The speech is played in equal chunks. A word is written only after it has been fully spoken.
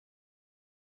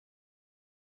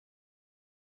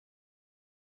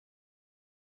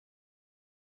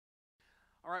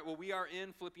All right, well, we are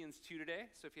in Philippians 2 today,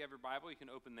 so if you have your Bible, you can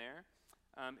open there.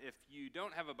 If you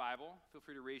don't have a Bible, feel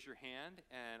free to raise your hand,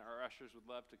 and our ushers would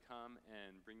love to come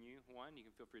and bring you one. You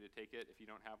can feel free to take it if you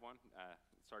don't have one.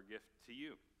 It's our gift to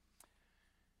you.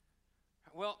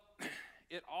 Well,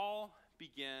 it all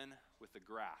began with a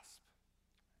grasp.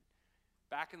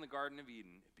 Back in the Garden of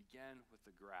Eden, it began with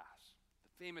the grasp.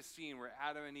 The famous scene where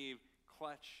Adam and Eve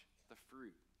clutch the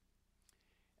fruit.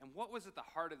 And what was at the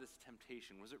heart of this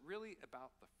temptation? Was it really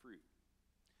about the fruit?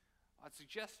 I'd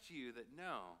suggest to you that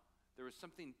no, there was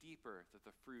something deeper that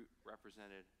the fruit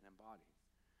represented and embodied.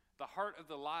 The heart of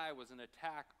the lie was an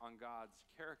attack on God's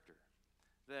character.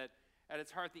 That at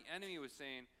its heart, the enemy was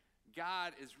saying,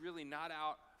 God is really not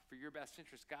out for your best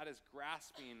interest. God is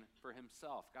grasping for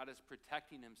himself. God is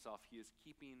protecting himself. He is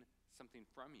keeping something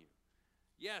from you.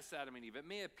 Yes, Adam and Eve, it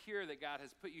may appear that God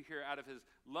has put you here out of his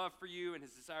love for you and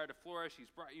his desire to flourish. He's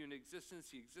brought you into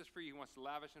existence. He exists for you. He wants to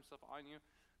lavish himself on you.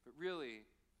 But really,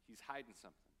 he's hiding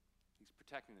something. He's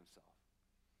protecting himself.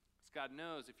 Because God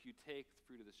knows if you take the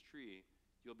fruit of this tree,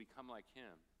 you'll become like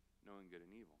him, knowing good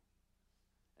and evil.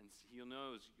 And he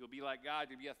knows you'll be like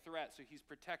God. You'll be a threat. So he's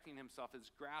protecting himself.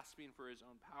 He's grasping for his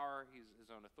own power,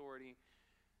 his own authority.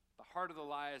 The heart of the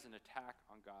lie is an attack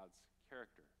on God's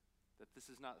character. That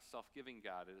this is not a self-giving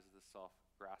God, it is the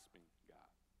self-grasping God.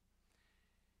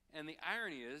 And the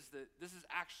irony is that this is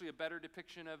actually a better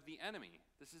depiction of the enemy.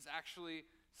 This is actually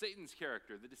Satan's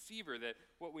character, the deceiver, that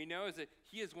what we know is that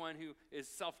he is one who is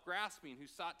self-grasping, who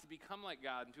sought to become like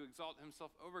God and to exalt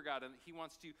himself over God, and that he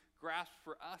wants to grasp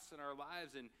for us in our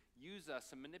lives and use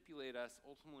us and manipulate us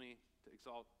ultimately to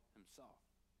exalt himself.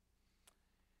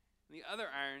 And the other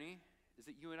irony is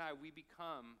that you and I, we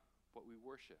become what we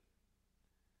worship.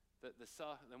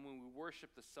 Then when we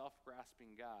worship the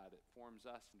self-grasping God, it forms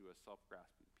us into a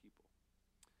self-grasping people.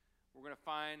 What we're going to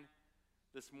find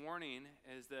this morning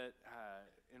is that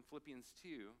in Philippians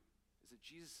 2, is that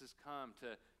Jesus has come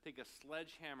to take a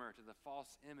sledgehammer to the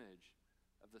false image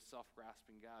of the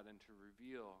self-grasping God and to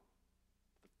reveal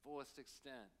the fullest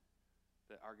extent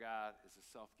that our God is a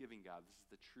self-giving God. This is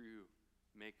the true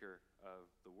maker of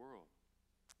the world.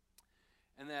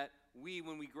 And that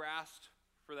when we grasped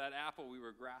for that apple, we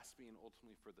were grasping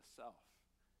ultimately for the self.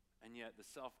 And yet the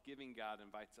self-giving God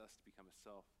invites us to become a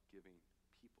self-giving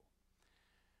people.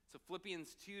 So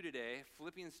Philippians 2 today,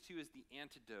 Philippians 2 is the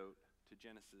antidote to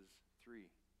Genesis 3.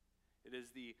 It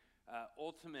is the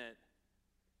ultimate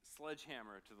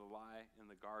sledgehammer to the lie in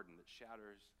the garden that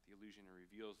shatters the illusion and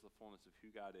reveals the fullness of who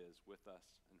God is with us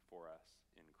and for us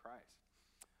in Christ.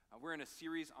 We're in a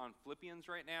series on Philippians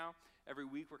right now. Every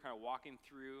week we're kind of walking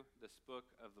through this book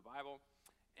of the Bible.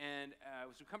 And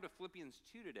as we come to Philippians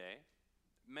 2 today,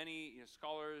 many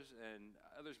scholars and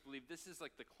others believe this is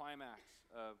like the climax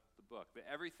of the book. That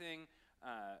everything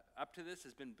up to this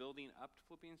has been building up to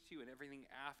Philippians 2, and everything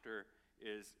after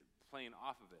is playing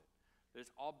off of it. That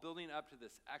it's all building up to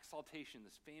this exaltation,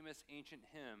 this famous ancient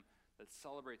hymn that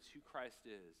celebrates who Christ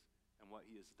is and what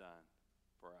he has done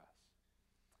for us.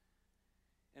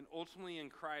 And ultimately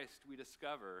in Christ we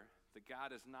discover that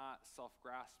God is not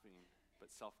self-grasping,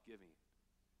 but self-giving.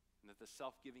 And that the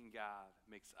self-giving God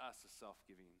makes us a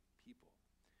self-giving people.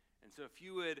 And so if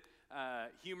you would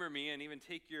humor me and even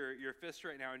take your fist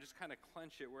right now and just kind of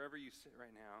clench it wherever you sit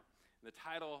right now. And the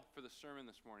title for the sermon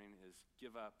this morning is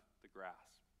Give Up the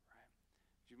Grasp. Right?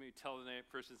 Would you maybe tell the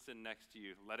person sitting next to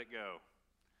you, let it go.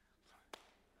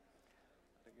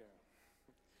 Let it go.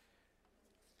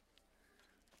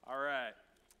 All right.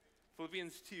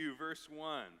 Philippians 2, verse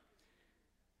 1.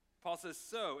 Paul says,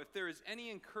 so if there is any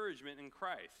encouragement in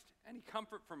Christ, any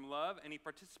comfort from love, any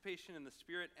participation in the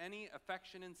Spirit, any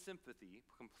affection and sympathy,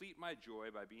 complete my joy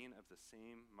by being of the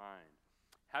same mind.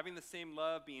 Having the same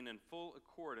love, being in full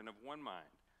accord and of one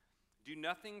mind. Do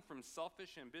nothing from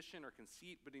selfish ambition or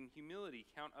conceit, but in humility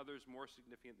count others more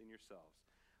significant than yourselves.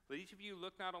 Let each of you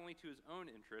look not only to his own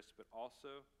interests, but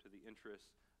also to the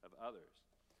interests of others.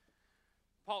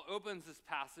 Paul opens this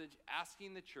passage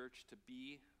asking the church to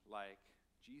be like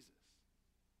Jesus.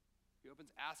 He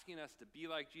opens asking us to be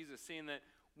like Jesus, saying that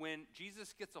when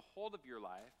Jesus gets a hold of your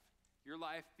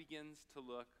life begins to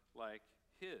look like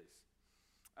his.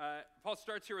 Paul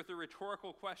starts here with a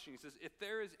rhetorical question. He says, if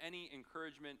there is any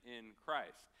encouragement in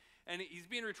Christ. And he's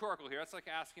being rhetorical here. That's like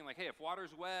asking, hey, if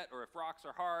water's wet or if rocks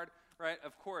are hard, right?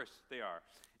 Of course they are.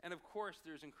 And of course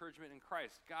there's encouragement in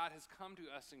Christ. God has come to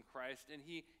us in Christ, and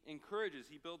he encourages,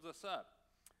 he builds us up.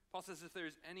 Paul says if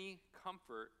there's any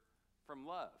comfort from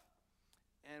love.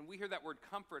 And we hear that word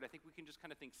comfort, I think we can just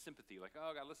kind of think sympathy, like, oh,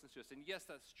 God listens to us. And yes,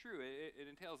 that's true. It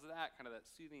entails that, kind of that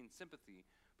soothing sympathy.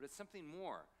 But it's something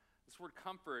more. This word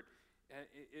comfort,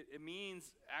 it means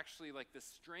actually like the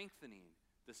strengthening,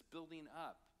 this building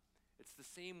up. It's the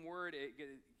same word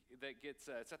it's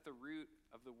at the root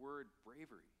of the word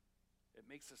bravery. It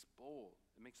makes us bold.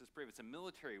 It makes us brave. It's a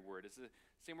military word. It's the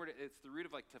same word. It's the root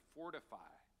of like to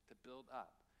fortify, to build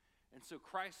up. And so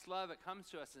Christ's love, it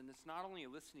comes to us, and it's not only a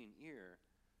listening ear.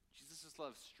 Jesus'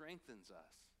 love strengthens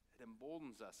us. It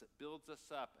emboldens us. It builds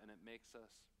us up, and it makes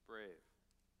us brave.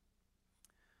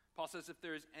 Paul says if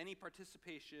there is any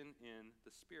participation in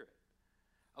the Spirit.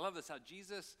 I love this, how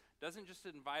Jesus doesn't just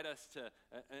invite us to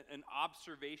an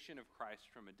observation of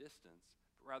Christ from a distance,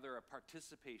 but rather a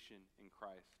participation in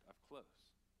Christ up close.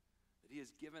 That he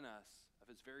has given us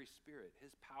of his very Spirit,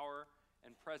 his power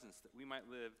and presence, that we might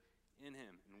live in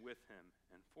him and with him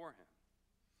and for him.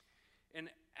 And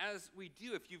as we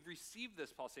do, if you've received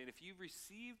this, Paul's saying, if you've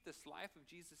received this life of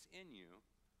Jesus in you,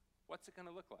 what's it going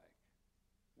to look like?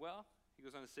 Well, he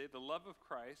goes on to say, the love of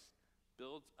Christ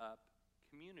builds up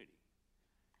community.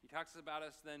 He talks about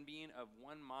us then being of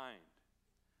one mind,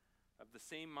 of the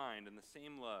same mind and the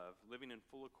same love, living in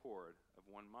full accord of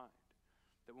one mind.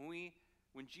 That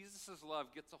when Jesus' love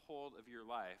gets a hold of your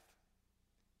life,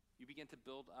 you begin to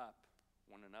build up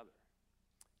one another.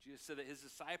 Jesus said that his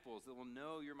disciples, they will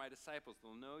know you're my disciples.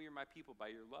 They'll know you're my people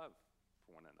by your love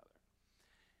for one another.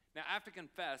 Now, I have to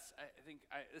confess,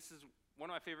 this is one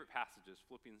of my favorite passages,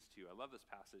 Philippians 2. I love this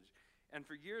passage. And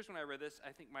for years when I read this, I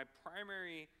think my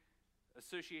primary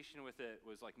association with it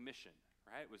was like mission,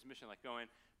 right? It was mission, like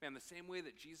going, man, the same way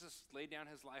that Jesus laid down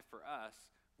his life for us,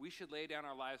 we should lay down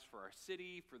our lives for our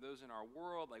city, for those in our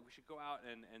world. Like, we should go out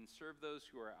and serve those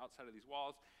who are outside of these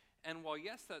walls. And while,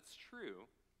 yes, that's true,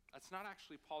 that's not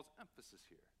actually Paul's emphasis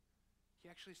here.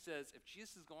 He actually says, if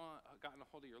Jesus has gotten a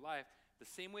hold of your life, the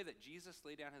same way that Jesus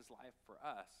laid down his life for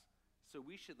us, so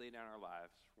we should lay down our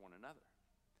lives for one another.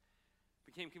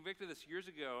 Became convicted this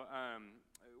years ago,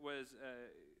 was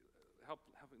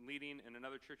helping leading in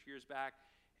another church years back,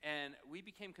 and we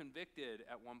became convicted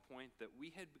at one point that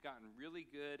we had gotten really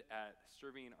good at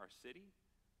serving our city,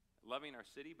 loving our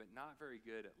city, but not very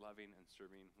good at loving and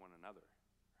serving one another.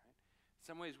 Right? In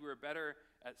some ways, we were better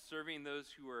at serving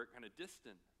those who were kind of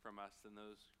distant from us than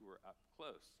those who were up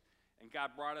close. And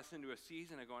God brought us into a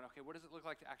season of going, okay, what does it look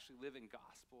like to actually live in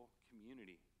gospel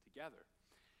community together?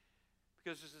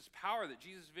 Because there's this power that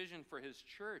Jesus' vision for his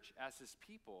church as his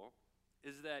people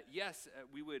is that, yes,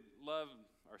 we would love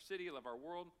our city, love our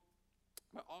world,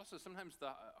 but also sometimes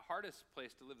the hardest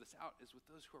place to live this out is with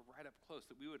those who are right up close,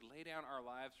 that we would lay down our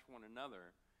lives for one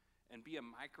another and be a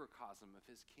microcosm of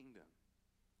his kingdom,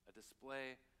 a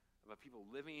display of a people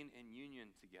living in union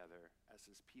together as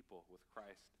his people with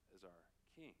Christ as our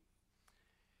king.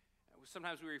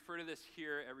 Sometimes we refer to this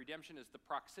here at Redemption as the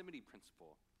proximity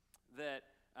principle, that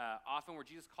often where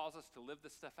Jesus calls us to live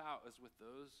this stuff out is with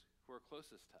those who are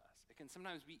closest to us. It can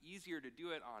sometimes be easier to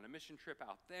do it on a mission trip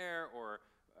out there or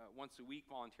once a week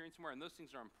volunteering somewhere, and those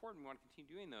things are important. We want to continue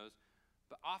doing those.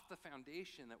 But off the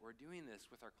foundation that we're doing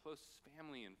this with our closest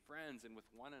family and friends and with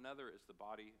one another as the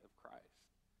body of Christ.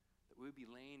 That we would be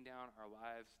laying down our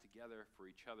lives together for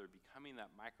each other, becoming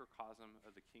that microcosm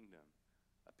of the kingdom,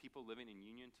 of people living in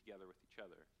union together with each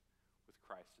other, with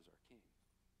Christ as our king.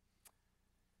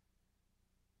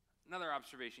 Another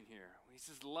observation here. When he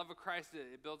says the love of Christ,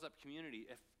 it builds up community.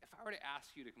 If I were to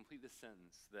ask you to complete this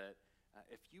sentence, that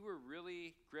if you were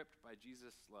really gripped by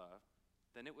Jesus' love,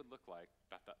 then it would look like ...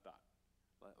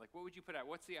 Like, what would you put out?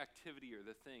 What's the activity or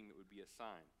the thing that would be a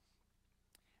sign?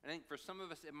 And I think for some of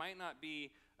us, it might not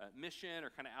be a mission or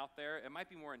kind of out there. It might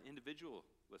be more an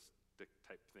individualistic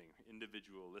type thing.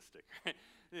 Individualistic.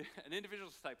 An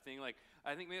individualist type thing. Like,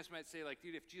 I think many of us might say, like,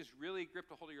 dude, if Jesus really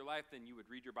gripped a hold of your life, then you would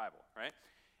read your Bible, right?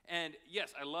 And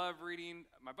yes, I love reading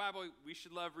my Bible. We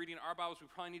should love reading our Bibles. We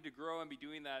probably need to grow and be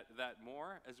doing that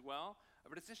more as well.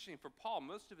 But it's interesting. For Paul,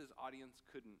 most of his audience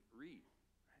couldn't read.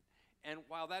 Right? And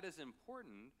while that is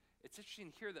important, it's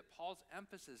interesting here that Paul's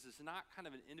emphasis is not kind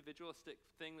of an individualistic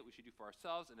thing that we should do for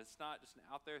ourselves, and it's not just an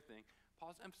out there thing.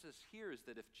 Paul's emphasis here is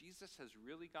that if Jesus has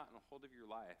really gotten a hold of your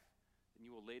life, then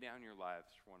you will lay down your lives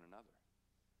for one another.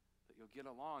 That you'll get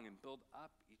along and build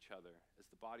up each other as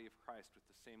the body of Christ with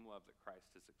the same love that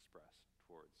Christ has expressed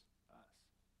towards us.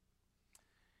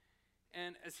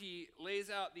 And as he lays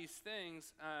out these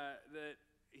things that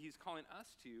he's calling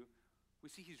us to, we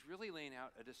see he's really laying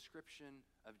out a description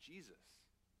of Jesus.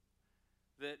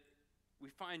 That we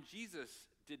find Jesus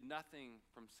did nothing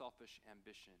from selfish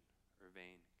ambition or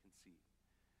vain conceit.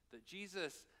 That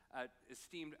Jesus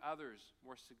esteemed others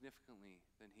more significantly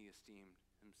than he esteemed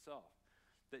himself.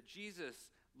 That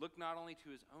Jesus looked not only to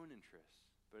his own interests,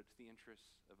 but to the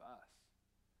interests of us.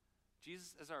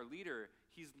 Jesus, as our leader,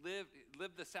 he's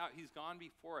lived this out. He's gone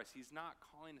before us. He's not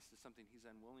calling us to something he's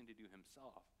unwilling to do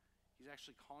himself. he's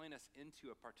actually calling us into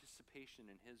a participation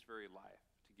in his very life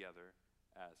together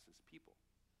as his people.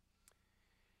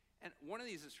 And one of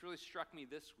these that's really struck me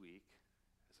this week,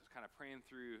 as I was kind of praying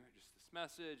through just this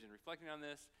message and reflecting on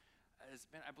this, has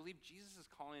been, I believe Jesus is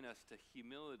calling us to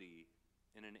humility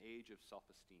in an age of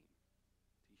self-esteem.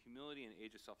 To humility in an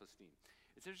age of self-esteem.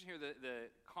 It's interesting here, the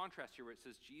contrast here where it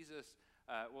says Jesus,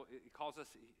 Paul calls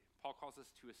us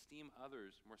to esteem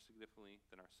others more significantly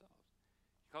than ourselves.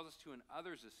 He calls us to an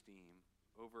others esteem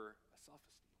over a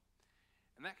self-esteem.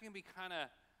 And that can be kind of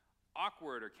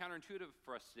awkward or counterintuitive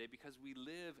for us today because we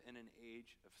live in an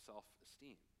age of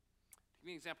self-esteem. To give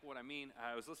you an example of what I mean,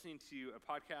 I was listening to a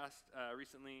podcast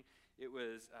recently. It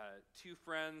was two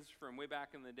friends from way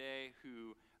back in the day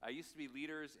who used to be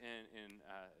leaders in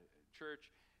a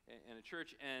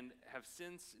church, and have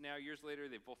since, now years later,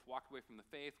 they've both walked away from the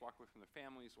faith, walked away from their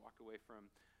families, walked away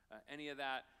from any of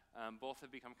that. Both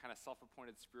have become kind of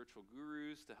self-appointed spiritual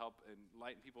gurus to help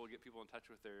enlighten people, get people in touch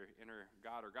with their inner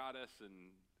god or goddess,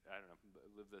 and I don't know,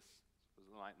 live this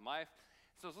enlightened life.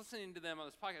 So I was listening to them on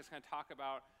this podcast kind of talk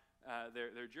about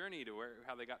their journey to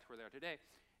how they got to where they are today.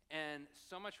 And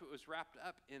so much of it was wrapped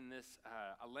up in this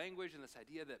a language and this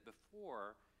idea that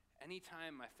before,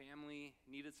 anytime my family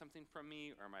needed something from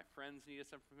me, or my friends needed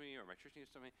something from me, or my church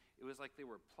needed something, it was like they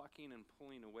were plucking and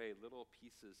pulling away little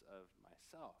pieces of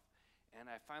myself. And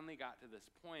I finally got to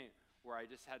this point where I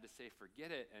just had to say,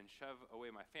 forget it, and shove away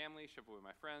my family, shove away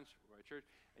my friends, shove away my church,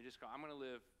 and just go, I'm going to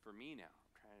live for me now.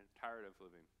 I'm tired of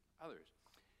living others.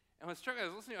 And when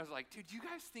I was listening, I was like, dude, you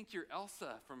guys think you're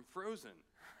Elsa from Frozen,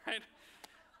 right?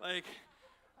 Like,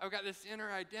 I've got this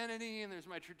inner identity, and there's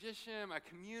my tradition, my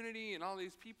community, and all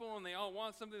these people, and they all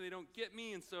want something, they don't get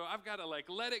me, and so I've got to like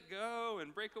let it go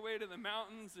and break away to the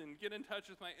mountains and get in touch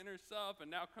with my inner self, and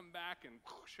now come back and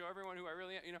show everyone who I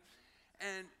really am,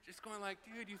 and just going like,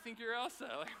 dude, you think you're Elsa?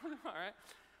 Like, all right.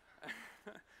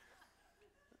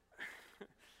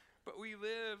 But we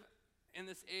live in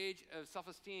this age of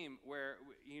self-esteem where,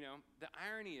 the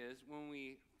irony is when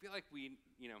we feel like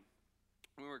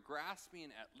when we're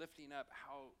grasping at lifting up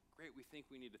how great we think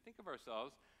we need to think of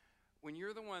ourselves, when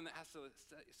you're the one that has to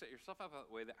set yourself up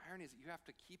that way, the irony is that you have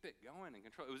to keep it going and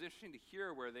control. It was interesting to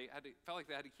hear where they felt like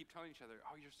they had to keep telling each other,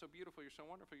 oh, you're so beautiful, you're so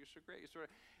wonderful, you're so great,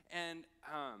 and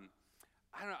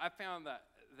I don't know, I found that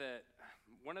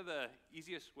one of the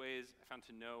easiest ways I found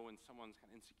to know when someone's kind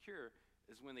of insecure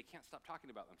is when they can't stop talking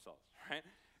about themselves, right?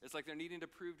 It's like they're needing to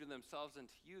prove to themselves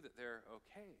and to you that they're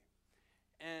okay.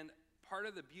 And part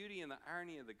of the beauty and the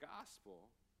irony of the gospel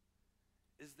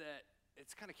is that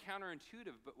it's kind of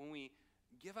counterintuitive, but when we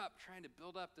give up trying to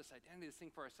build up this identity, this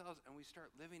thing for ourselves, and we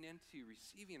start living into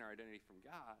receiving our identity from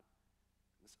God,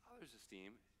 this other's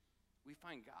esteem, we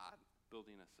find God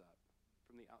building us up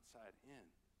from the outside in,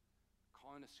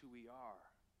 calling us who we are,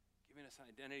 giving us an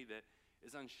identity that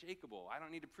is unshakable. I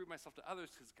don't need to prove myself to others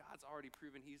because God's already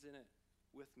proven he's in it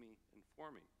with me and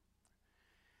for me.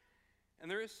 And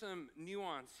there is some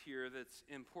nuance here that's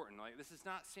important. Like, this is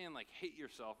not saying like hate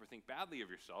yourself or think badly of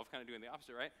yourself, kind of doing the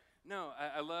opposite, right? No,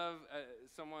 I love,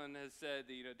 someone has said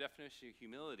the definition of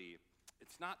humility,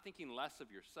 it's not thinking less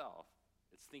of yourself,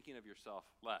 it's thinking of yourself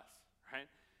less, right?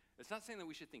 It's not saying that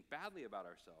we should think badly about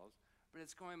ourselves, but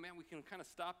it's going, man, we can kind of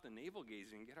stop the navel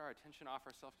gazing and get our attention off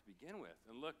ourselves to begin with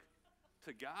and look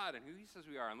to God and who he says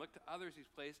we are and look to others he's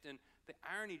placed. And the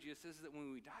irony, Jesus says, is that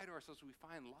when we die to ourselves, we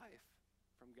find life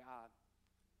from God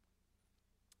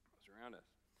who's around us.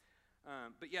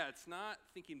 But yeah, it's not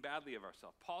thinking badly of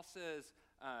ourselves. Paul says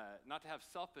not to have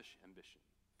selfish ambition,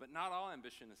 but not all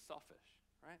ambition is selfish,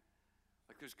 right?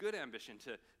 Like there's good ambition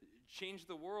to change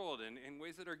the world in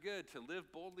ways that are good, to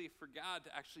live boldly for God,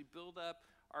 to actually build up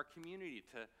our community,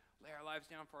 to lay our lives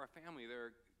down for our family.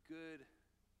 There are good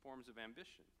forms of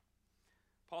ambition.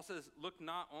 Paul says, look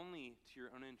not only to your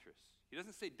own interests. He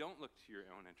doesn't say don't look to your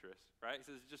own interests, right? He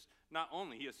says just not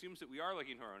only. He assumes that we are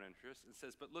looking to our own interests and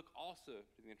says, but look also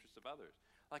to the interests of others.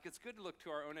 Like it's good to look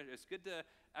to our own interests. It's good to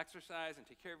exercise and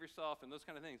take care of yourself and those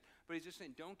kind of things. But he's just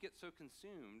saying don't get so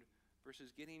consumed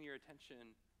versus getting your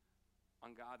attention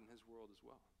on God and his world as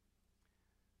well.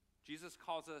 Jesus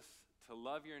calls us to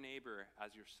love your neighbor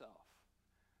as yourself.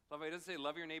 He doesn't say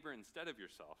love your neighbor instead of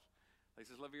yourself. He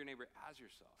says love your neighbor as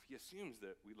yourself. He assumes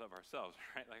that we love ourselves,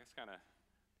 right? Like that's kind of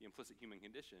the implicit human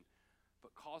condition.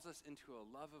 But calls us into a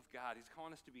love of God. He's calling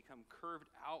us to become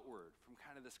curved outward from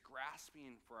kind of this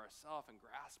grasping for ourselves and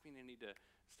grasping and need to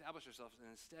establish ourselves, and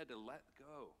instead to let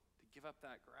go, to give up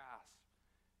that grasp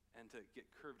and to get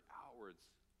curved outwards,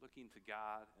 looking to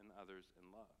God and others in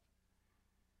love.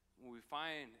 What we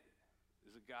find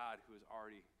is a God who has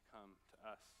already come to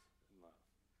us in love.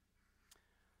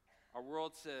 Our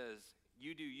world says,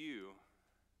 you do you,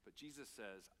 But Jesus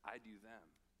says, I do them.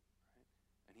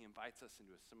 Right? And he invites us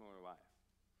into a similar life.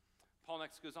 Paul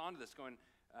next goes on to this, going,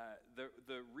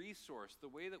 the resource, the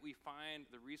way that we find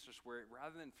the resource where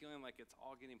rather than feeling like it's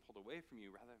all getting pulled away from you,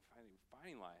 rather than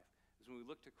finding life, is when we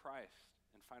look to Christ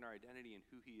and find our identity in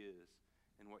who he is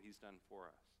and what he's done for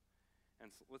us.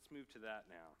 And so let's move to that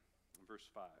now, in verse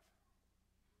 5.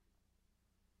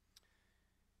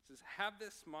 It says, have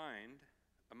this mind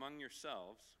among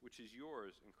yourselves, which is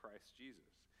yours in Christ Jesus.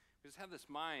 We just have this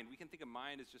mind. We can think of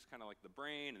mind as just kind of like the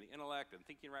brain and the intellect and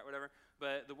thinking right, whatever.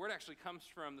 But the word actually comes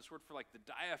from this word for like the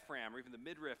diaphragm or even the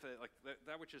midriff, like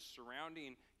that which is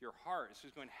surrounding your heart. So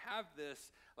he's going to have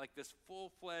this, like this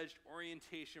full-fledged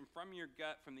orientation from your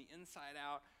gut, from the inside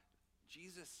out.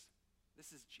 Jesus,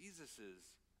 this is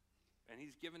Jesus's, and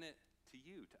he's given it to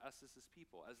you, to us as his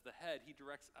people. As the head, he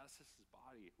directs us as his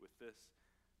body with this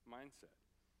mindset.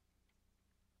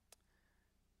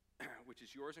 Which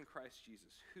is yours in Christ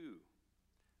Jesus, who,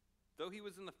 though he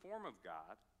was in the form of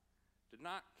God, did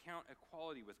not count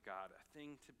equality with God a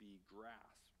thing to be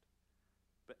grasped,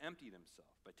 but emptied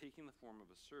himself by taking the form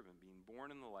of a servant, being born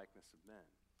in the likeness of men.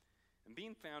 And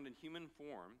being found in human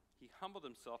form, he humbled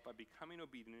himself by becoming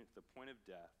obedient to the point of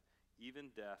death,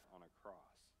 even death on a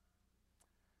cross.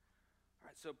 All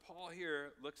right, so Paul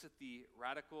here looks at the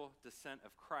radical descent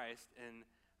of Christ and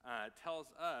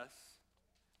tells us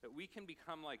that we can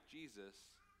become like Jesus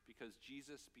because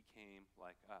Jesus became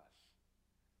like us.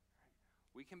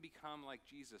 Right? We can become like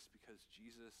Jesus because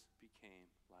Jesus became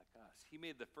like us. He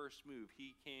made the first move.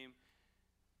 He came,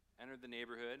 entered the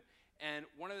neighborhood, and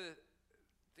one of the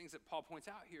things that Paul points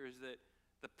out here is that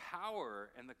the power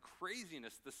and the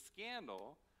craziness, the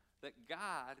scandal, that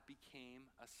God became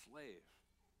a slave.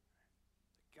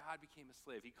 God became a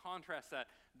slave. He contrasts that.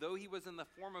 Though he was in the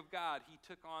form of God, he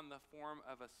took on the form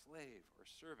of a slave or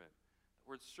servant.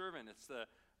 The word servant, it's the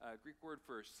Greek word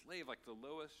for slave, like the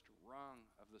lowest rung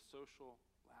of the social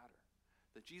ladder.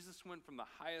 That Jesus went from the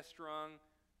highest rung,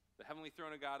 the heavenly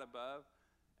throne of God above,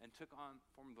 and took on the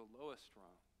form of the lowest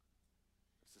rung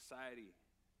of society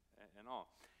and all.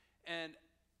 And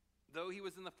though he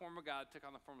was in the form of God, took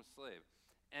on the form of slave.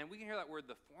 And we can hear that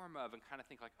word, the form of, and kind of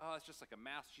think like, oh, it's just like a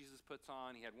mask Jesus puts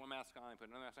on. He had one mask on, he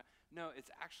put another mask on. No, it's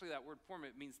actually that word form.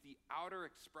 It means the outer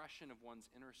expression of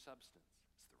one's inner substance.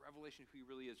 It's the revelation of who he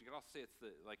really is. You could also say it's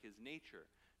like his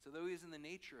nature. So though he is in the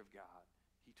nature of God,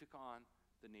 he took on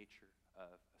the nature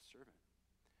of a servant.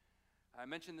 I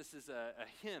mentioned this is a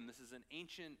hymn. This is an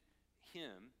ancient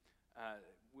hymn.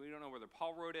 We don't know whether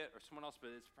Paul wrote it or someone else,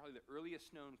 but it's probably the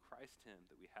earliest known Christ hymn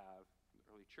that we have from the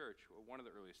early church, or one of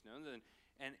the earliest known.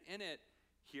 And in it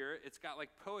here, it's got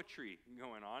like poetry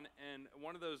going on. And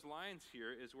one of those lines here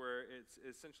is where it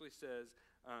essentially says,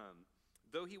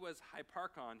 though he was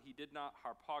hyparchon, he did not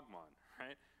harpagmon,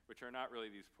 right? Which are not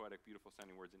really these poetic, beautiful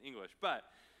sounding words in English. But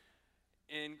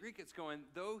in Greek, it's going,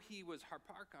 though he was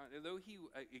harparchon, though he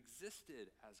existed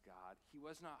as God, he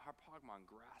was not harpagmon,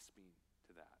 grasping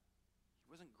to that. He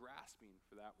wasn't grasping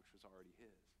for that which was already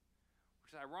his.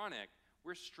 Which is ironic.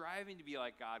 We're striving to be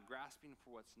like God, grasping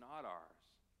for what's not ours.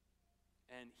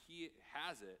 And he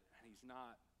has it, and he's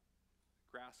not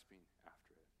grasping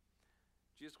after it.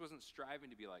 Jesus wasn't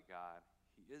striving to be like God.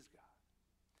 He is God.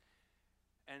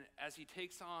 And as he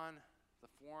takes on the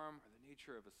form or the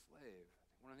nature of a slave,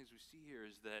 one of the things we see here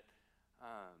is that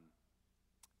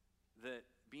that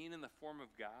being in the form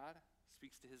of God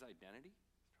speaks to his identity,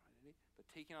 but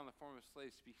taking on the form of a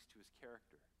slave speaks to his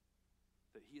character.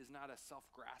 That he is not a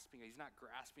self-grasping, he's not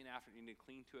grasping after it, needing to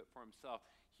cling to it for himself.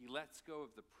 He lets go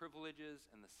of the privileges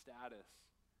and the status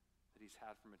that he's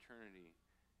had from eternity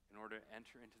in order to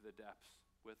enter into the depths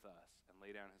with us and lay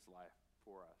down his life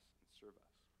for us and serve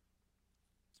us.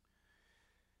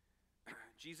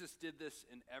 Jesus did this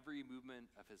in every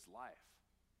movement of his life.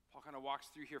 Paul kind of walks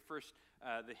through here first,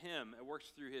 the hymn. It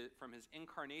works through from his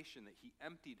incarnation that he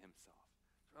emptied himself.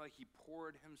 It's like he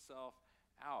poured himself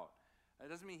out. It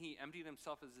doesn't mean he emptied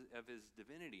himself of his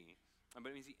divinity, but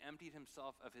it means he emptied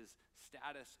himself of his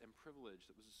status and privilege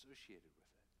that was associated with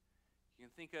it. You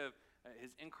can think of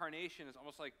his incarnation as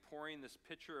almost like pouring this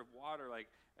pitcher of water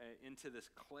into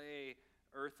this clay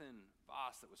earthen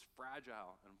vase that was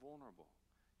fragile and vulnerable.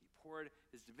 He poured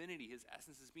his divinity, his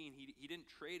essence as being. He didn't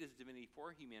trade his divinity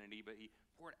for humanity, but he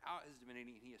poured out his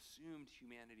divinity and he assumed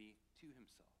humanity to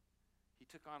himself. He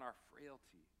took on our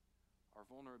frailty, our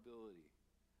vulnerability,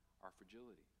 our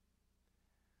fragility.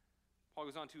 Paul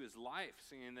goes on to his life,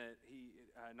 saying that he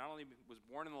not only was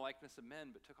born in the likeness of men,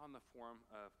 but took on the form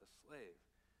of a slave.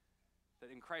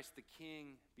 That in Christ the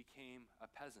king became a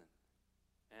peasant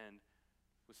and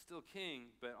was still king,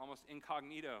 but almost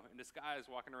incognito, in disguise,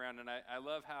 walking around. And I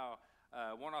love how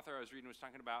One author I was reading was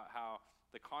talking about how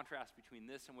the contrast between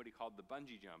this and what he called the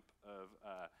bungee jump of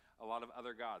a lot of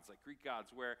other gods, like Greek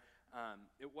gods, where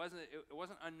it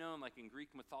wasn't unknown, like in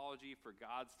Greek mythology, for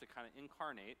gods to kind of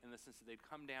incarnate in the sense that they'd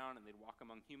come down and they'd walk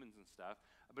among humans and stuff.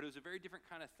 But it was a very different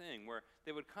kind of thing where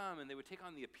they would come and they would take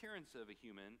on the appearance of a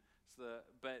human,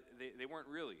 but they weren't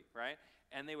really, right?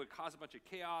 And they would cause a bunch of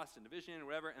chaos and division and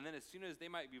whatever. And then as soon as they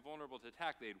might be vulnerable to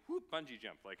attack, they'd bungee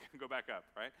jump, like go back up,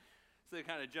 right? So they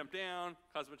kind of jump down,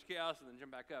 cause a bunch of chaos, and then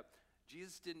jump back up.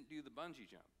 Jesus didn't do the bungee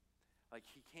jump. Like,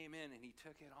 he came in and he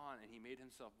took it on and he made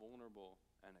himself vulnerable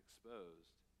and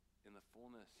exposed in the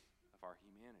fullness of our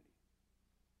humanity.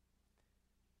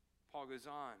 Paul goes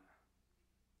on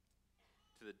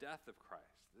to the death of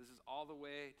Christ. This is all the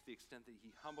way to the extent that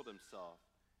he humbled himself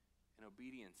in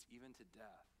obedience, even to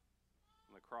death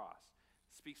on the cross.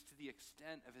 It speaks to the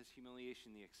extent of his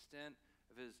humiliation, the extent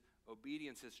of his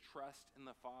obedience, his trust in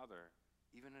the Father,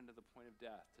 even unto the point of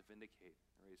death, to vindicate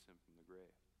and raise him from the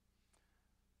grave.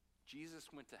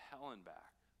 Jesus went to hell and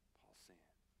back, Paul's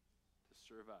saying, to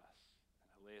serve us and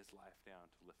to lay his life down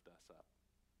to lift us up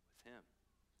with him.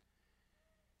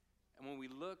 And when we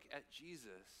look at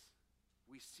Jesus,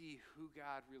 we see who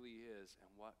God really is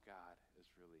and what God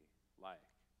is really like.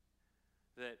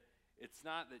 That it's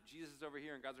not that Jesus is over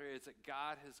here and God's over here, it's that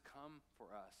God has come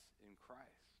for us in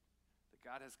Christ. That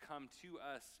God has come to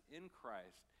us in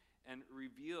Christ and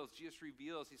Jesus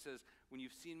reveals, he says, when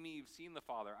you've seen me, you've seen the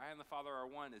Father. I and the Father are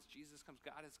one. As Jesus comes,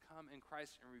 God has come in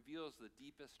Christ and reveals the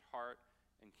deepest heart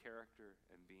and character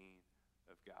and being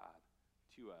of God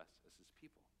to us as his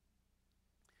people.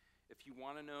 If you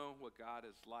want to know what God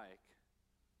is like,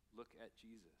 look at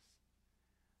Jesus.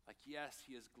 Like, yes,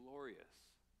 he is glorious,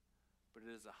 but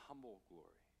it is a humble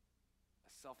glory,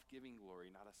 a self-giving glory,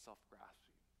 not a self-grasping.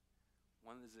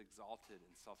 One that is exalted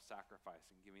in self-sacrifice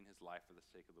and giving his life for the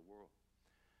sake of the world.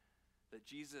 That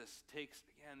Jesus takes,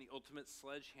 again, the ultimate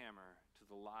sledgehammer to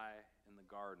the lie in the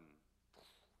garden,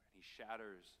 and he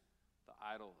shatters the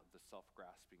idol of the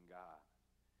self-grasping God.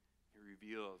 He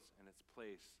reveals in its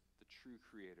place the true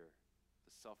creator,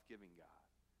 the self-giving God,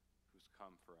 who's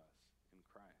come for us in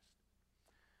Christ.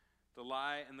 The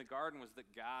lie in the garden was that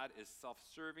God is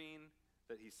self-serving,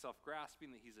 that he's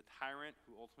self-grasping, that he's a tyrant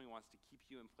who ultimately wants to keep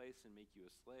you in place and make you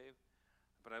a slave.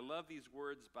 But I love these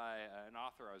words by an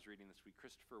author I was reading this week,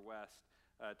 Christopher West,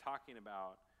 talking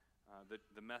about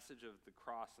the message of the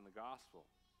cross and the gospel,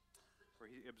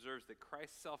 where he observes that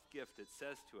Christ's self-gifted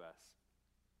says to us,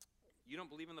 you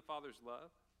don't believe in the Father's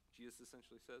love? Jesus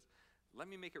essentially says, let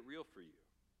me make it real for you.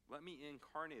 Let me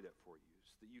incarnate it for you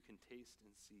so that you can taste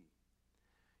and see.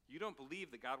 You don't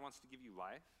believe that God wants to give you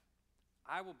life?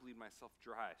 I will bleed myself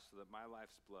dry so that my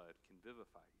life's blood can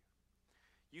vivify you.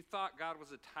 You thought God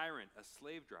was a tyrant, a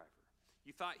slave driver.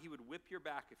 You thought he would whip your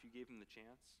back if you gave him the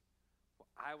chance? Well,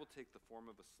 I will take the form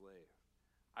of a slave.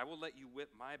 I will let you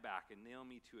whip my back and nail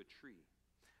me to a tree.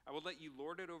 I will let you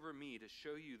lord it over me to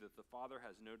show you that the Father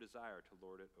has no desire to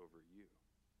lord it over you.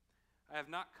 I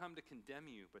have not come to condemn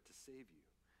you, but to save you.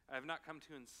 I have not come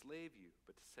to enslave you,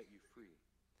 but to set you free.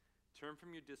 Turn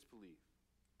from your disbelief.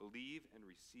 Believe and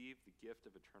receive the gift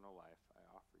of eternal life I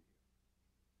offer you.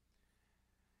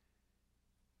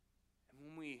 And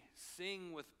when we sing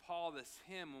with Paul this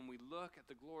hymn, when we look at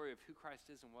the glory of who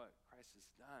Christ is and what Christ has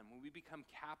done, when we become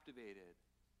captivated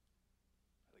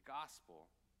by the gospel,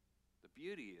 the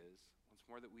beauty is, once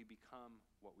more, that we become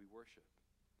what we worship.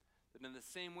 That in the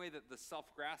same way that the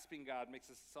self-grasping God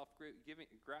makes us a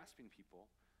self-grasping people,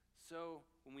 so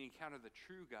when we encounter the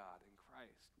true God in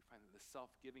Christ, we find that the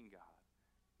self-giving God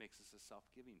makes us a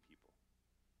self-giving people.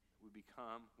 We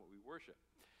become what we worship.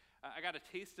 I got a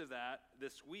taste of that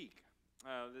this week.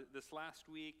 This last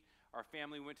week, our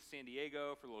family went to San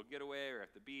Diego for a little getaway. We were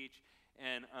at the beach,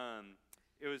 and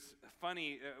it was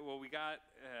funny. We got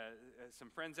some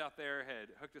friends out there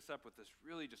had hooked us up with this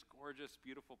really just gorgeous,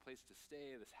 beautiful place to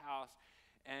stay, this house.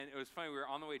 And it was funny. We were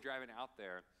on the way driving out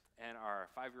there, and our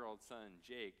 5-year-old son,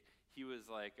 Jake, he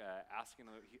was like asking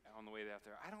on the way out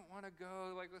there, I don't want to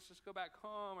go, like, let's just go back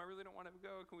home. I really don't want to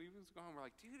go. Can we just go home? We're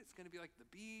like, dude, it's going to be like the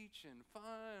beach and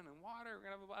fun and water. We're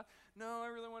going to have a blast. No,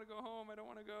 I really want to go home. I don't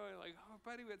want to go. And like, oh,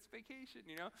 buddy, it's vacation,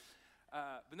 you know?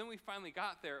 But then we finally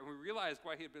got there, and we realized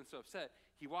why he had been so upset.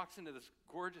 He walks into this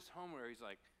gorgeous home where he's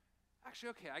like,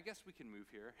 actually, okay, I guess we can move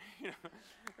here. You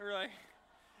know?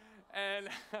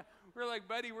 And we're like,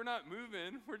 buddy, we're not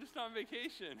moving. We're just on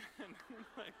vacation.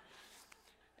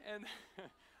 And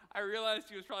I realized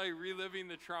he was probably reliving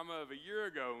the trauma of a year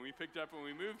ago when we picked up when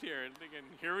we moved here and thinking,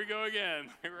 here we go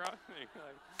again.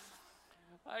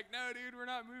 Like, no, dude, we're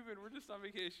not moving. We're just on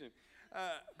vacation.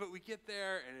 But we get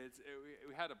there, and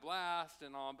we had a blast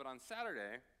and all. But on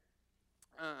Saturday,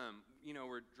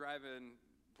 we're driving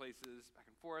places back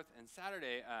and forth, and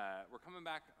Saturday, we're coming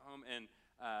back home, and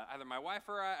either my wife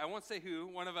or I won't say who,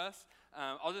 one of us,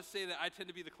 I'll just say that I tend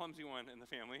to be the clumsy one in the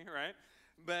family, right?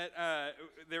 But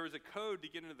there was a code to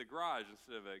get into the garage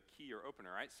instead of a key or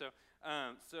opener, right? So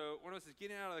one of us is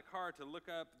getting out of the car to look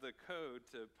up the code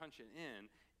to punch it in,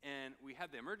 and we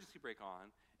had the emergency brake on,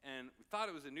 and we thought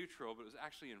it was in neutral, but it was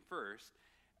actually in first.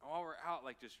 And while we're out,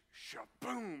 like just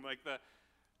boom, like the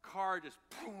car just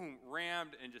boom,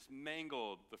 rammed and just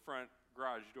mangled the front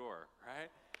garage door,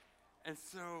 right? And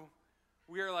so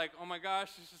we are like, oh my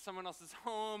gosh, this is someone else's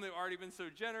home. They've already been so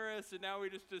generous, and now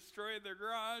we just destroyed their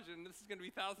garage, and this is going to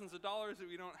be thousands of dollars that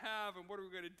we don't have, and what are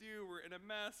we going to do? We're in a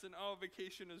mess, and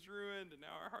vacation is ruined, and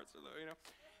now our hearts are low,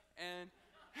 And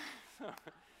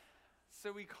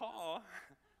so we call.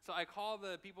 So I call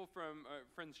the people from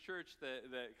Friends Church that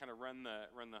kind of run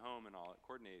the home and all,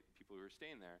 coordinate people who are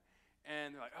staying there.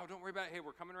 And they're like, oh, don't worry about it. Hey,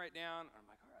 we're coming right down. I'm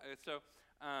like, all right. So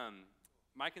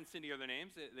Mike and Cindy are their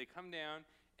names. They come down,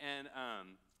 and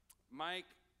Mike,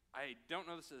 I don't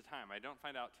know this at the time. I don't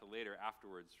find out till later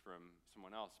afterwards from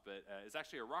someone else, but is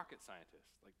actually a rocket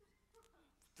scientist, like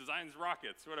designs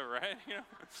rockets, whatever, right?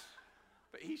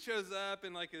 But he shows up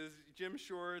in like his gym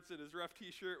shorts and his rough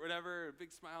t-shirt, whatever, a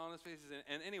big smile on his face.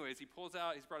 And anyways, he pulls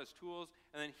out, he's brought his tools,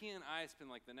 and then he and I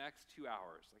spend like the next 2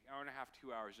 hours, like hour and a half,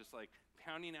 2 hours, just like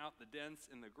pounding out the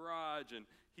dents in the garage. And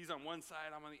he's on one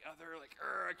side, I'm on the other, like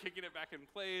kicking it back in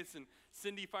place. And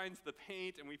Cindy finds the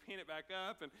paint, and we paint it back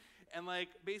up. And like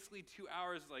basically 2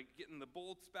 hours, like getting the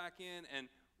bolts back in and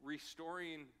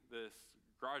restoring this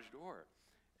garage door.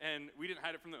 And we didn't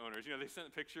hide it from the owners. They sent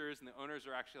pictures, and the owners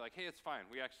are actually like, hey, it's fine.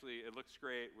 It looks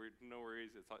great. We're no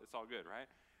worries. It's all good, right?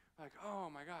 Like, oh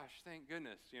my gosh, thank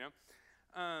goodness,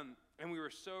 And we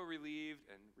were so relieved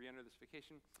and re-entered this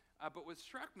vacation. But what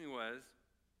struck me was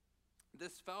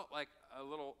this felt like a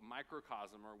little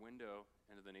microcosm or window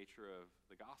into the nature of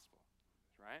the gospel,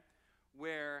 right?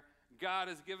 Where God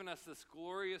has given us this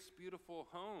glorious, beautiful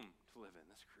home to live in,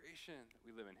 this creation that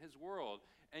we live in, his world.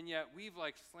 And yet we've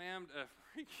like slammed a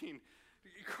freaking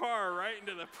car right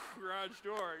into the garage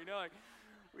door. Like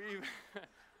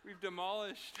we've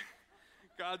demolished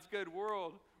God's good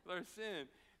world with our sin.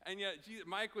 And yet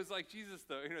Mike was like Jesus,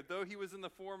 though. Though he was in the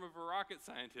form of a rocket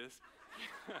scientist,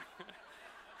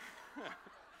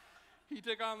 he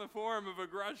took on the form of a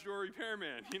garage door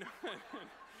repairman.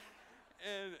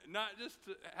 And not just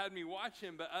had me watch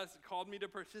him, but called me to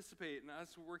participate, and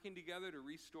us working together to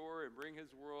restore and bring his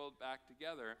world back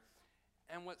together.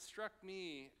 And what struck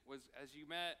me was, as you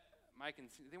met Mike and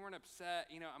Cindy, they weren't upset.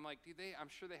 I'm like,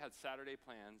 I'm sure they had Saturday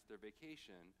plans, their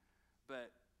vacation, but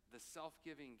the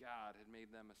self-giving God had made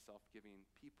them a self-giving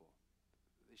people.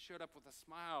 They showed up with a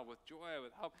smile, with joy,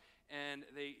 with hope, and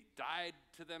they died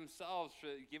to themselves.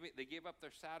 They gave up their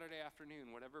Saturday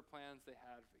afternoon, whatever plans they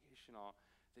had, vacation, all.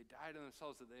 They died to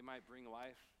themselves that they might bring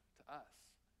life to us.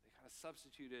 They kind of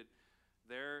substituted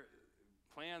their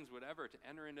plans, whatever, to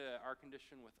enter into our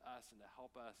condition with us and to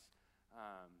help us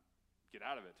get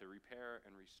out of it, to repair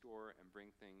and restore and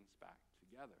bring things back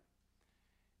together.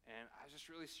 And I was just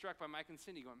really struck by Mike and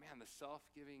Cindy going, man, the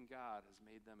self-giving God has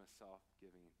made them a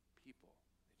self-giving people.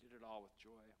 They did it all with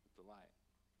joy, with delight.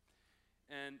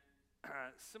 And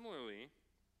similarly,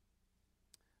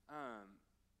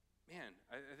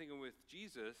 I think with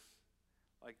Jesus,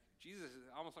 like Jesus is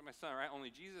almost like my son, right? Only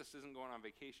Jesus isn't going on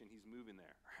vacation, he's moving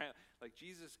there, right? Like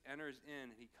Jesus enters in,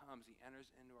 he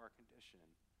enters into our condition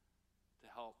to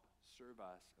help serve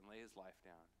us and lay his life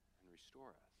down and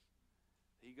restore us.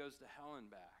 He goes to hell and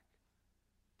back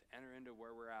to enter into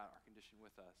where we're at, our condition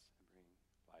with us, and bring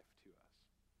life to us.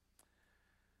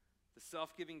 The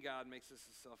self-giving God makes us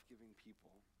a self-giving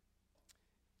people.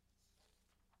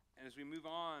 And as we move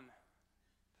on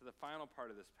to the final part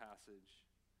of this passage,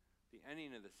 the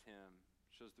ending of this hymn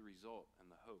shows the result and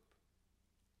the hope.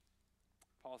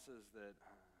 Paul says that,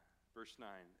 verse 9,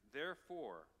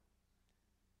 therefore,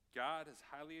 God has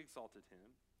highly exalted him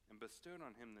and bestowed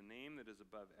on him the name that is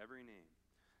above every name,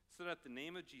 so that at the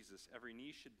name of Jesus every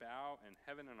knee should bow in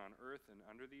heaven and on earth and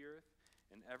under the earth,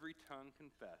 and every tongue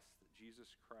confess that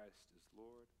Jesus Christ is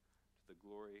Lord, to the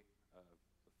glory of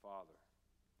the Father.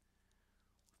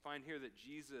 We find here that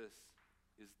Jesus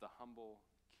is the humble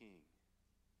king.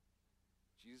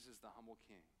 Jesus is the humble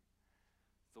king.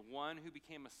 The one who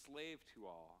became a slave to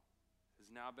all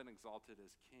has now been exalted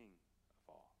as king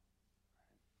of all.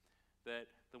 Right? That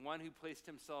the one who placed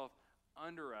himself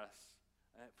under us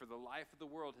for the life of the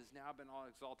world has now been all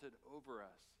exalted over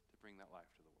us to bring that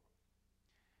life to the world.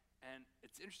 And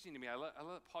it's interesting to me, I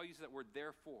love Paul uses that word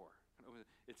therefore.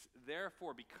 It's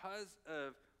therefore, because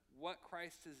of what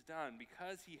Christ has done,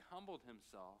 because he humbled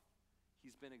himself,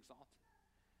 he's been exalted.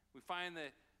 We find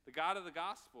that the God of the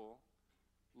gospel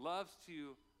loves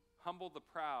to humble the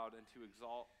proud and to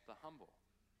exalt the humble.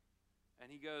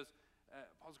 And he goes,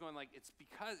 Paul's going like, it's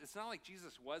not like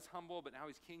Jesus was humble, but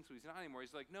now he's king, so he's not anymore.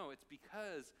 He's like, no, it's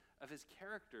because of his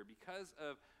character, because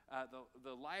of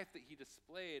the life that he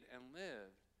displayed and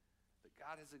lived, that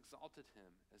God has exalted him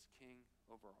as king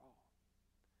over all.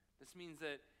 This means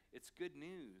that it's good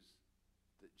news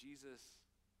that Jesus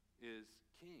is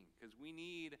king, because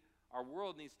our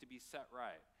world needs to be set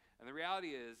right. And the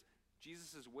reality is,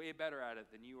 Jesus is way better at it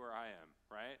than you or I am,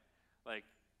 right? Like,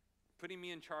 putting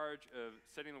me in charge of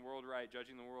setting the world right,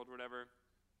 judging the world, whatever,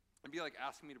 it'd be like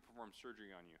asking me to perform surgery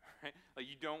on you, right? Like,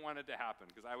 you don't want it to happen,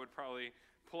 because I would probably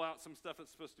pull out some stuff that's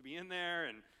supposed to be in there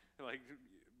and,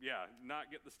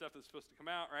 not get the stuff that's supposed to come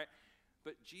out, right?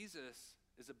 But Jesus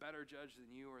is a better judge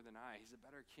than you or than I. He's a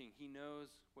better king. He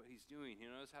knows what he's doing. He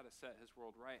knows how to set his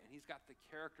world right, and he's got the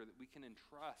character that we can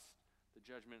entrust the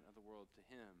judgment of the world to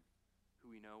him, who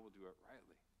we know will do it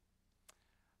rightly.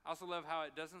 I also love how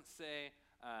it doesn't say,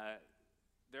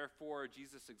 therefore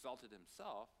Jesus exalted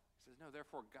himself. He says, no,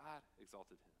 therefore God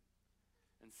exalted him.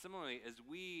 And similarly, as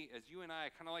you and I,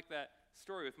 kind of like that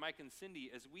story with Mike and Cindy,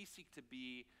 as we seek to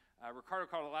be, Ricardo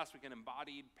called it last week an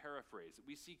embodied paraphrase, that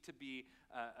we seek to be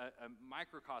a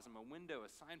microcosm, a window,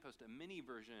 a signpost, a mini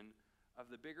version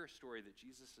of the bigger story that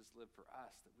Jesus has lived for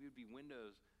us, that we would be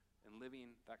windows and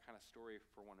living that kind of story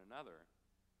for one another.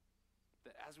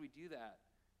 That as we do that,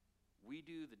 we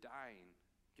do the dying,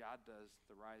 God does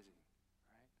the rising,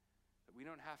 right? That we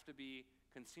don't have to be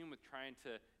consumed with trying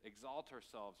to exalt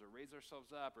ourselves or raise ourselves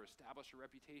up or establish a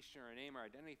reputation or a name or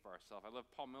identity for ourselves. I love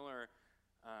Paul Miller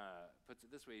puts it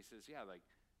this way. He says,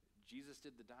 Jesus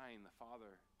did the dying, the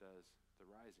Father does the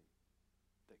rising.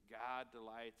 That God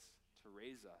delights to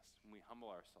raise us when we humble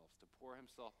ourselves, to pour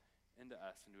himself into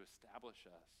us and to establish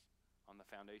us on the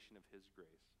foundation of his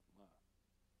grace and love.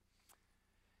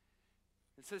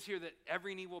 It says here that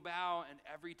every knee will bow and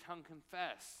every tongue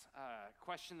confess. A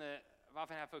question that I've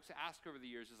often had folks ask over the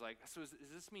years is like, so does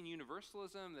this mean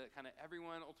universalism, that kind of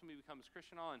everyone ultimately becomes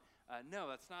Christian all? And no,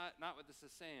 that's not what this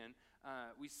is saying.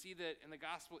 We see that in the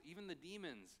gospel, even the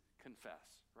demons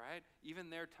confess, right? Even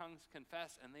their tongues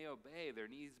confess and they obey. Their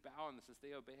knees bow, and this is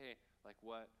they obey like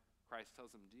what Christ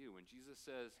tells them to do. When Jesus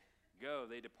says, go,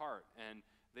 they depart, and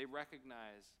they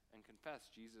recognize and confess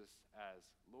Jesus as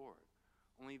Lord.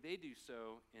 Only they do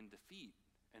so in defeat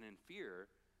and in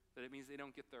fear that it means they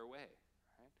don't get their way,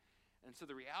 right? And so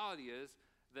the reality is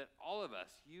that all of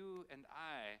us, you and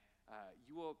I,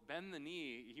 you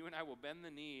and I will bend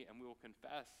the knee and we will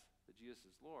confess that Jesus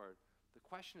is Lord. The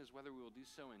question is whether we will do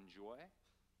so in joy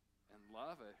and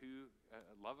love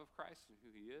of Christ and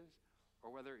who he is, or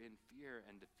whether in fear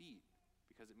and defeat,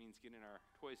 because it means getting our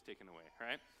toys taken away,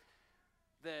 right?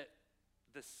 That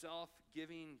the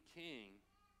self-giving king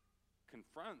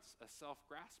confronts a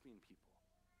self-grasping people.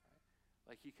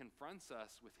 Right? Like he confronts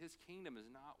us with his kingdom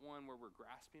is not one where we're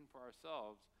grasping for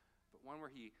ourselves, but one where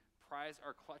he pries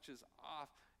our clutches off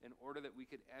in order that we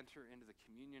could enter into the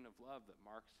communion of love that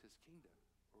marks his kingdom,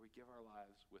 where we give our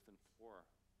lives with and for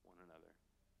one another.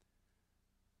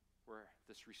 Where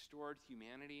this restored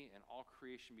humanity and all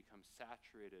creation becomes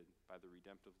saturated by the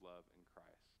redemptive love in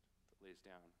Christ that lays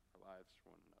down our lives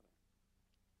for one another.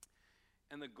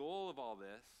 And the goal of all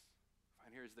this,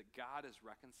 find here, is that God is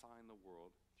reconciling the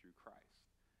world through Christ.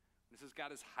 When it says God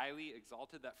is highly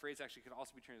exalted, that phrase actually could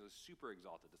also be translated as super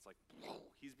exalted. It's like,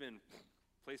 he's been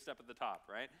placed up at the top,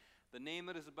 right? The name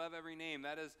that is above every name,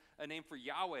 that is a name for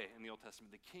Yahweh in the Old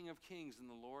Testament, the King of Kings and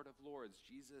the Lord of Lords.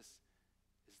 Jesus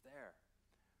is there.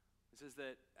 It says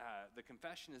that the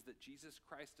confession is that Jesus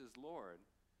Christ is Lord.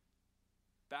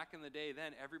 Back in the day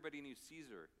then, everybody knew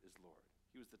Caesar is Lord.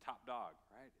 He was the top dog,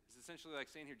 right? It's essentially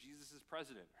like saying here, Jesus is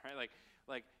president, right? Like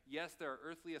yes, there are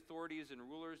earthly authorities and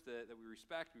rulers that we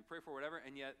respect, we pray for, whatever,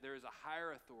 and yet there is a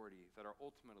higher authority that our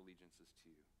ultimate allegiance is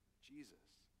to, Jesus.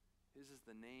 His is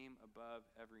the name above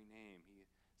every name.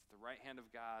 It's the right hand of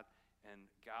God and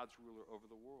God's ruler over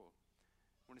the world.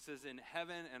 When it says in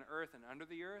heaven and earth and under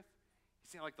the earth,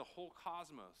 he's saying like the whole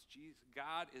cosmos.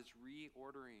 God is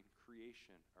reordering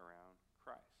creation around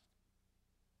Christ,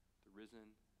 the risen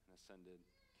and ascended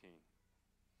King.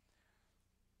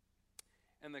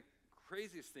 And the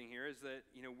craziest thing here is that,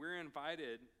 we're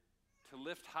invited to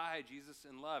lift high Jesus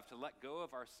in love, to let go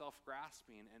of our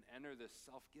self-grasping and enter this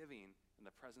self-giving in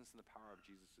the presence and the power of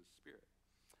Jesus' Spirit.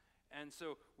 And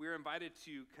so we're invited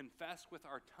to confess with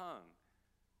our tongue,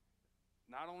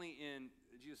 not only in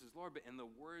Jesus is Lord, but in the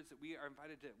words that we are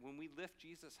invited to. When we lift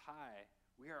Jesus high,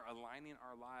 we are aligning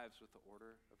our lives with the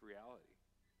order of reality.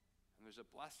 And there's a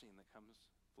blessing that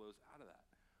flows out of that.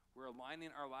 We're aligning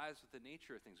our lives with the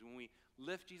nature of things. When we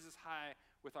lift Jesus high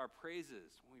with our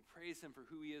praises, when we praise him for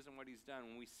who he is and what he's done,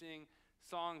 when we sing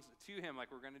songs to him like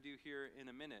we're going to do here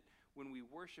in a minute, when we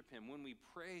worship him, when we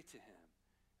pray to him,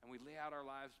 and we lay out our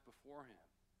lives before him,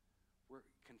 we're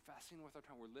confessing with our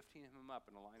tongue, we're lifting him up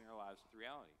and aligning our lives with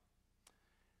reality.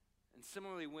 And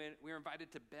similarly, when we're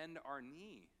invited to bend our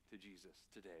knee to Jesus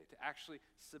today, to actually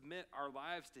submit our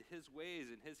lives to his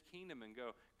ways and his kingdom and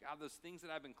go, God, those things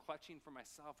that I've been clutching for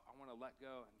myself, I want to let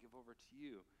go and give over to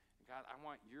you. And God, I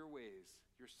want your ways,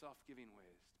 your self-giving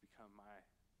ways, to become my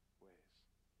ways,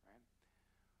 right?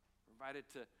 We're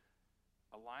invited to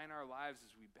align our lives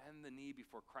as we bend the knee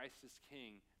before Christ as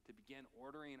King, to begin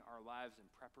ordering our lives in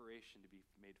preparation to be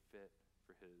made fit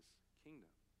for his kingdom.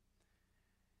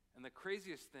 And the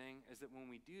craziest thing is that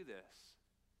when we do this,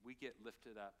 we get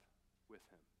lifted up with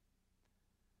him.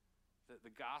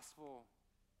 The gospel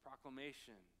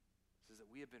proclamation says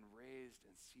that we have been raised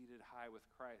and seated high with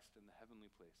Christ in the heavenly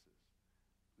places.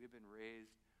 We have been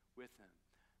raised with him.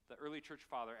 The early church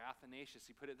father, Athanasius,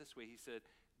 he put it this way. He said,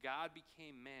 God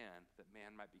became man that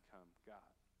man might become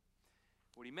God.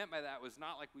 What he meant by that was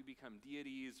not like we become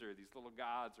deities or these little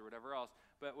gods or whatever else,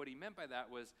 but what he meant by that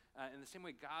was, in the same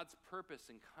way, God's purpose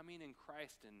in coming in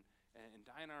Christ and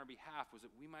dying on our behalf was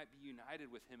that we might be united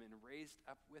with him and raised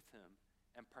up with him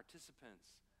and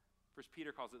participants. First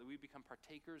Peter calls it that we become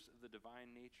partakers of the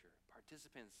divine nature,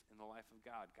 participants in the life of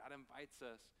God. God invites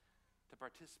us to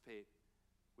participate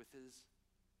with his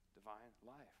divine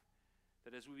life.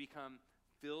 That as we become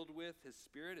filled with his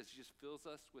Spirit, as he just fills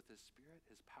us with his Spirit,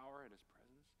 his power and his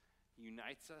presence, he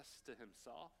unites us to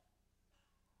himself.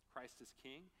 Christ is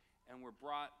King, and we're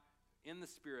brought in the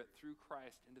Spirit through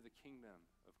Christ into the kingdom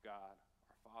of God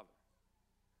our Father.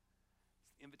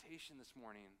 So the invitation this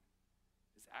morning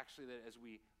is actually that as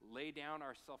we lay down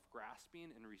our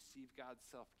self-grasping and receive God's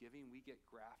self-giving, we get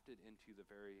grafted into the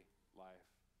very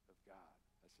life of God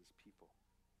as his people.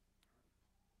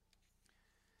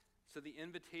 So the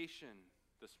invitation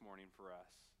this morning for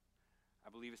us,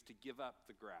 I believe, is to give up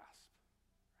the grasp,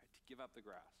 right? To give up the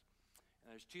grasp.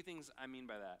 And there's two things I mean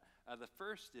by that. The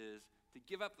first is to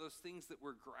give up those things that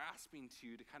we're grasping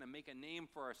to kind of make a name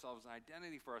for ourselves, an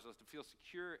identity for ourselves, to feel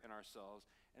secure in ourselves.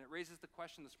 And it raises the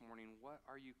question this morning, what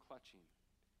are you clutching?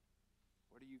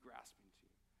 What are you grasping to?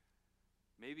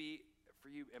 Maybe for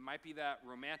you, it might be that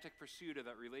romantic pursuit of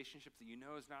that relationship that you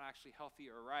know is not actually healthy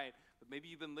or right, but maybe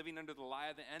you've been living under the lie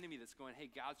of the enemy that's going, hey,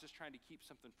 God's just trying to keep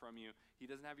something from you. He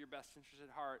doesn't have your best interest at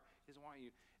heart. He doesn't want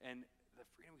you. And the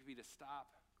freedom could be to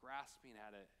stop grasping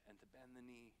at it and to bend the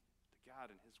knee to God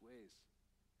and his ways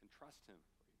and trust him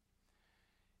for you.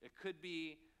 It could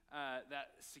be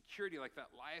that security, like that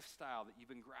lifestyle that you've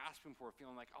been grasping for,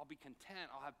 feeling like I'll be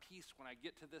content, I'll have peace when I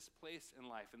get to this place in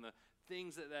life, and the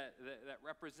things that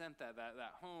represent that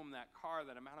home, that car,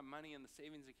 that amount of money in the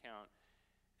savings account.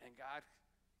 And God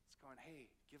is going, hey,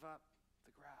 give up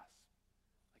the grasp.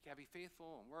 Like, yeah, be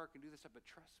faithful and work and do this stuff, but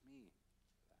trust me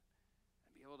for that.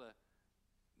 And be able to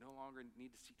no longer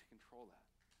need to seek to control that.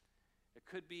 It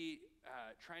could be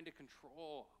trying to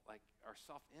control like our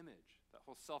self-image, that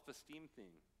whole self-esteem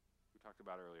thing we talked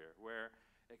about earlier, where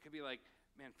it could be like,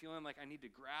 man, feeling like I need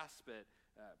to grasp it,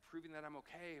 proving that I'm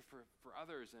okay for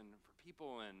others and for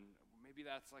people, and maybe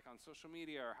that's like on social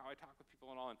media or how I talk with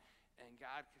people and all. And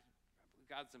I believe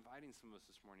God's inviting some of us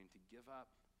this morning to give up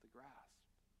the grasp.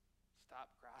 Stop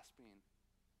grasping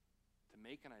to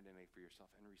make an identity for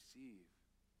yourself and receive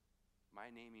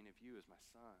my naming of you as my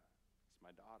son, as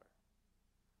my daughter.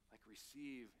 Like,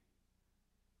 receive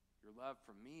your love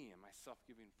from me and my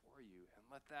self-giving for you, and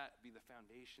let that be the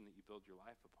foundation that you build your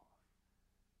life upon.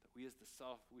 That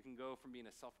we can go from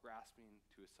being a self-grasping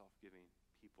to a self-giving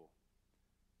people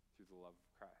through the love of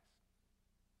Christ.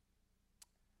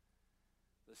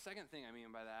 The second thing I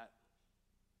mean by that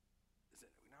is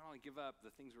that we not only give up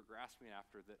the things we're grasping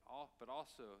after, but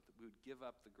also that we would give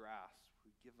up the grasp,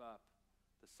 we would give up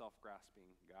the self-grasping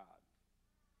God.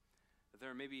 That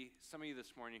there may be some of you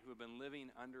this morning who have been living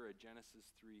under a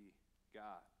Genesis 3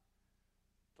 God.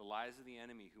 The lies of the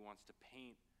enemy who wants to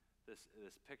paint this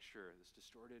picture, this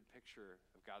distorted picture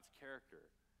of God's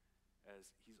character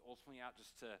as he's ultimately out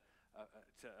just to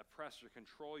oppress or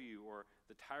control you, or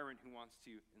the tyrant who wants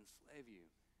to enslave you.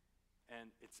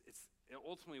 And it's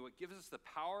ultimately what gives us the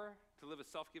power to live a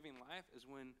self-giving life is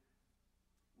when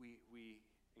we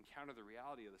encounter the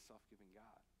reality of the self-giving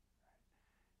God.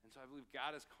 And so I believe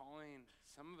God is calling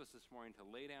some of us this morning to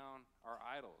lay down our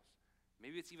idols.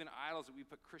 Maybe it's even idols that we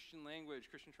put Christian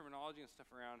language, Christian terminology and stuff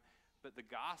around, but the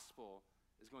gospel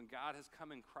is when God has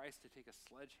come in Christ to take a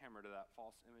sledgehammer to that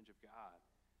false image of God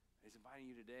He's inviting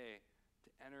you today to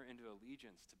enter into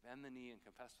allegiance, to bend the knee and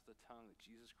confess with the tongue that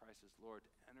Jesus Christ is Lord,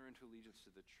 to enter into allegiance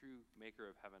to the true maker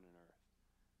of heaven and earth,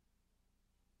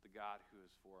 the God who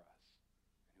is for us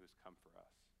and who has come for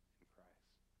us in Christ.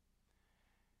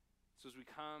 So as we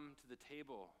come to the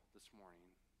table this morning,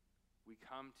 we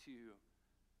come to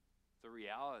the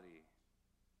reality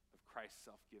of Christ's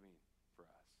self-giving for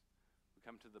us. We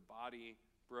come to the body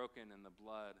broken and the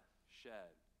blood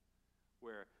shed,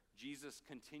 where Jesus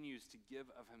continues to give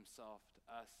of himself to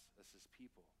us as his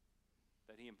people,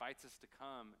 that he invites us to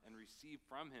come and receive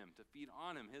from him, to feed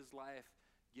on him, his life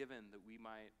given that we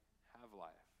might have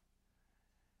life.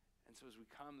 And so as we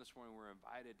come this morning, we're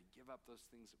invited to give up those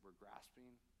things that we're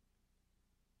grasping,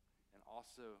 and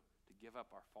also to give up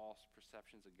our false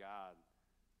perceptions of God,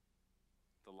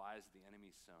 the lies the enemy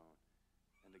sown,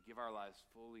 and to give our lives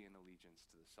fully in allegiance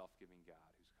to the self-giving God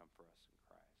who's come for us in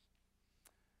Christ.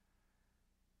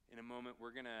 In a moment,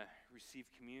 we're going to receive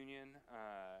communion,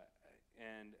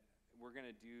 and we're going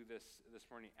to do this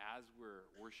morning as we're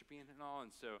worshiping and all.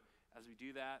 And so as we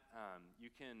do that,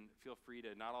 you can feel free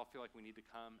to not all feel like we need to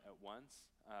come at once.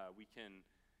 We can,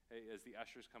 as the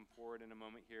ushers come forward in a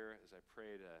moment here, as I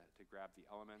pray to grab the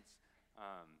elements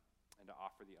and to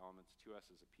offer the elements to us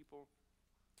as a people.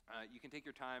 You can take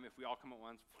your time. If we all come at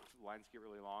once, the lines get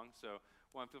really long. So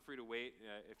one, feel free to wait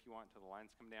if you want until the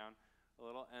lines come down a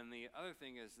little. And the other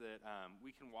thing is that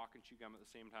we can walk and chew gum at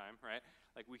the same time, right?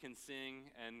 Like we can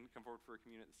sing and come forward for a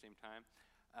communion at the same time.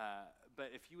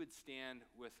 But if you would stand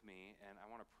with me, and I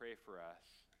want to pray for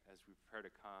us as we prepare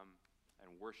to come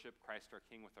and worship Christ our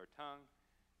King with our tongue,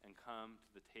 and come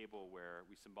to the table where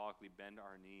we symbolically bend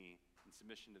our knee in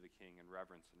submission to the King in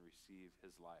reverence and receive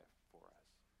his life for us.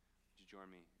 Would you join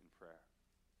me in prayer?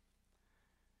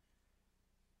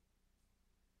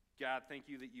 God, thank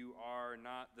you that you are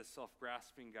not the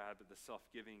self-grasping God, but the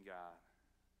self-giving God.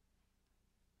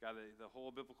 God, the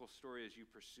whole biblical story is you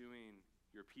pursuing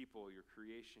your people, your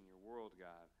creation, your world,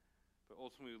 God. But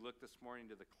ultimately, we look this morning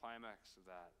to the climax of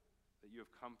that you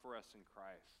have come for us in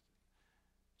Christ.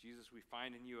 Jesus, we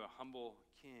find in you a humble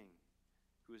king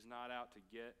who is not out to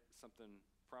get something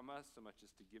from us so much as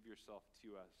to give yourself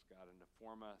to us, God, and to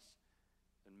form us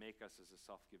and make us as a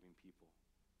self-giving people.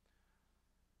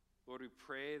 Lord, we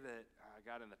pray that,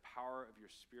 God, in the power of your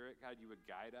Spirit, God, you would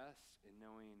guide us in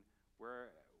knowing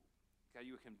where, God,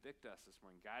 you would convict us this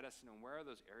morning. Guide us in knowing where are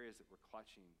those areas that we're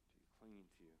clutching to, clinging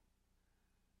to.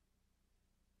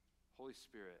 Holy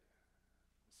Spirit,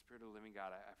 the Spirit of the living God,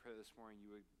 I pray this morning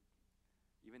you would,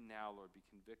 even now, Lord, be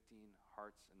convicting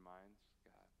hearts and minds,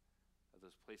 God, of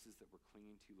those places that we're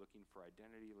clinging to, looking for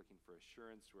identity, looking for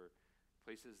assurance, where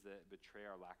places that betray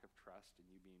our lack of trust in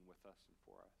you being with us and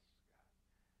for us, God.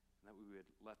 And that we would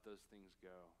let those things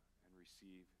go and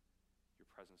receive your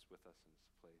presence with us in this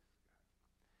place, God.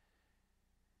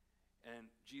 And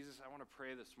Jesus, I want to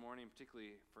pray this morning,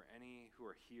 particularly for any who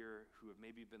are here who have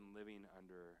maybe been living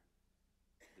under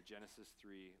the Genesis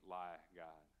 3 lie,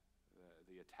 God.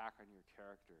 The attack on your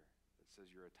character that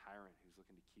says you're a tyrant who's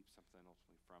looking to keep something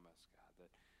ultimately from us, God,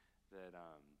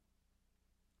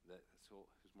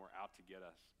 who's more out to get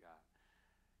us, God.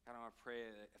 God, I want to pray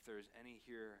that if there's any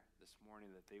here this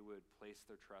morning, that they would place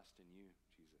their trust in you,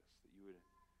 Jesus, that you would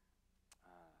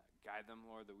guide them,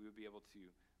 Lord, that we would be able to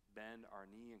bend our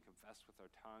knee and confess with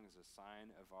our tongue as a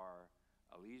sign of our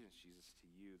allegiance, Jesus, to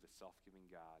you, the self-giving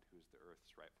God who is the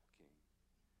earth's rightful King.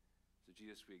 So,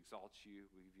 Jesus, we exalt you.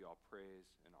 We give you all praise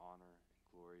and honor and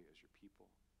glory as your people.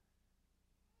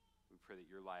 We pray that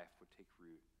your life would take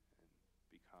root and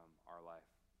become our life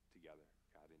together,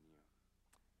 God, in you.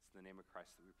 It's in the name of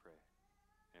Christ that we pray.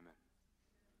 Amen.